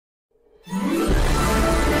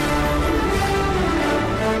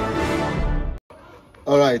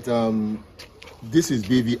All right, this is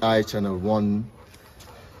BVI Channel 1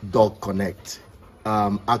 Dog Connect.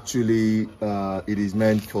 Actually, it is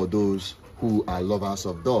meant for those who are lovers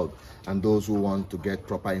of dog and those who want to get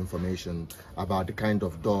proper information about the kind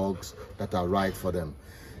of dogs that are right for them.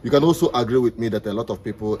 You can also agree with me that a lot of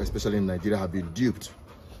people, especially in Nigeria, have been duped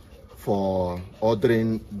for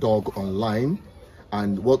ordering dog online,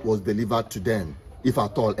 and what was delivered to them, if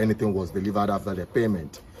at all anything was delivered after the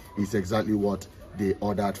payment, is exactly what they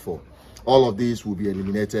ordered for. All of these will be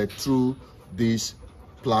eliminated through this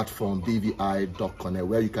platform bvi.connect,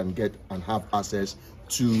 where you can get and have access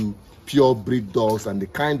to pure breed dogs and the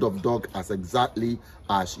kind of dog as exactly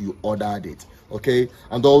as you ordered it, okay?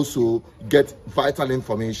 And also get vital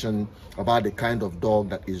information about the kind of dog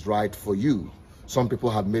that is right for you. Some people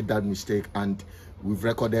have made that mistake, and we've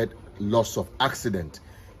recorded lots of accidents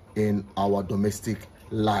in our domestic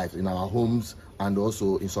life, in our homes, and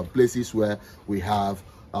also in some places where we have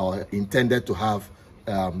intended to have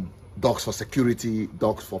dogs for security,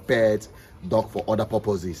 dogs for pets, dogs for other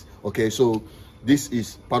purposes. Okay, so this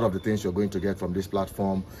is part of the things you're going to get from this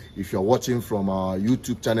platform. If you're watching from our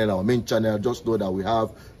YouTube channel, our main channel, just know that we have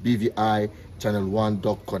BVI Channel 1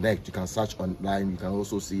 Dog Connect. You can search online, you can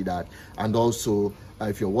also see that. And also,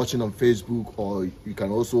 if you're watching on Facebook, or you can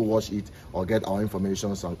also watch it or get our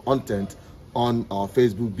information and content on our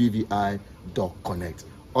Facebook BVI Dog Connect.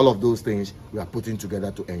 All of those things we are putting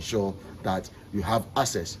together to ensure that you have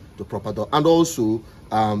access to proper dog, and also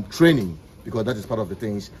training, because that is part of the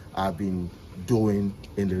things I've been doing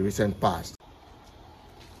in the recent past.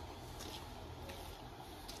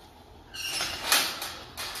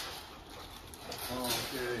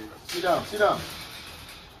 Okay, sit down, sit down.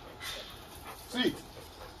 Sit.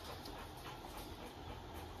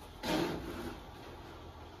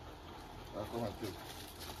 Come on, please.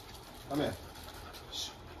 Come here. Shh.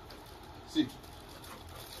 Sit.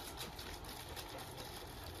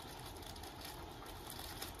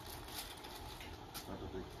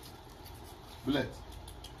 Bullet,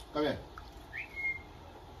 come here.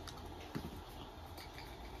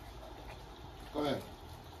 Come here.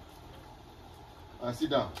 And sit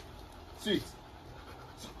down. Sit.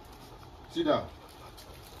 Sit down.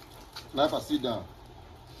 Sniper, sit down.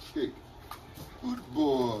 Take. Good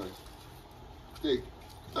boy. Take.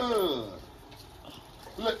 Bullet,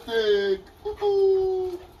 take.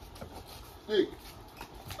 Ooh. Take.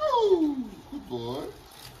 Ooh. Good boy.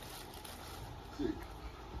 Take.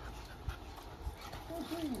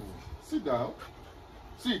 Sit down.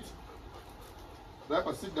 Sit.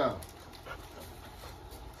 Sniper, sit down.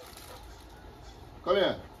 Come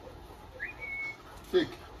here. Take.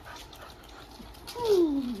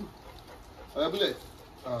 Ooh. Bullet.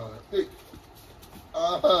 Take.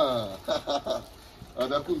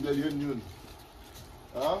 That could be a new.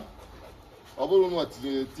 Huh? I don't know what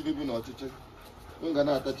Tinubu no chicken. I'm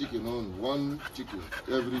gonna have chicken on one chicken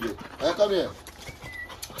every day. Hey, come here.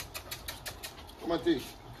 Come on, take.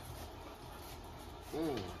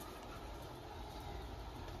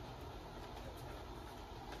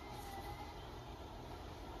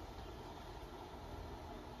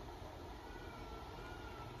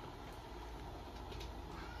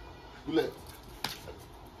 Bullet.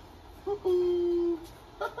 Woohoo!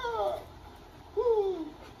 Woo!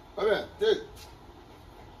 Come here, take.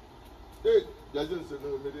 Take. Just say no,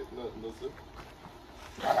 no, sir.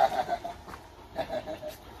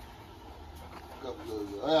 Come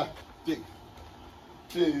closer. Oh, yeah. Take.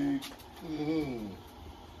 Take.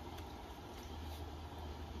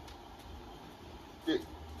 Take.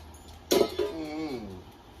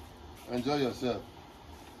 Enjoy yourself.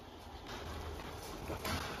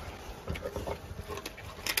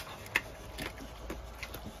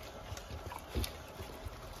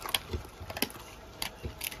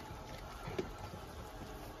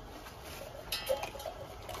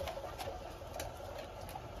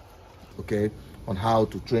 Okay, on how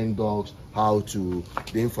to train dogs, the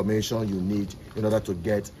information you need in order to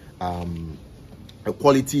get a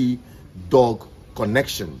quality dog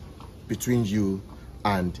connection between you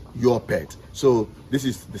and your pet. So this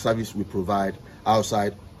is the service we provide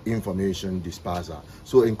outside information dispenser.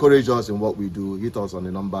 So encourage us in what we do. Hit us on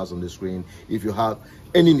the numbers on the screen if you have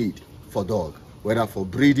any need for dog, whether for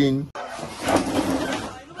breeding.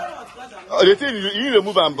 Oh, the thing you need to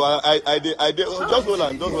move and I just hold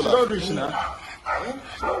on, just hold on. Don't reach now.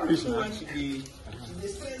 Don't reach now.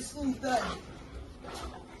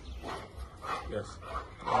 Yes.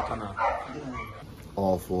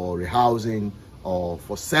 Or for rehousing, or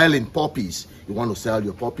for selling puppies. You want to sell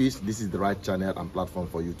your puppies, this is the right channel and platform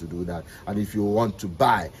for you to do that. And if you want to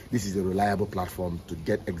buy, this is a reliable platform to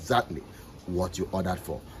get exactly what you ordered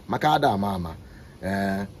for. Makada mama.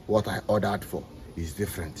 what I ordered for is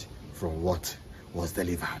different from what was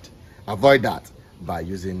delivered. Avoid that by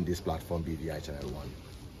using this platform, BVI Channel 1.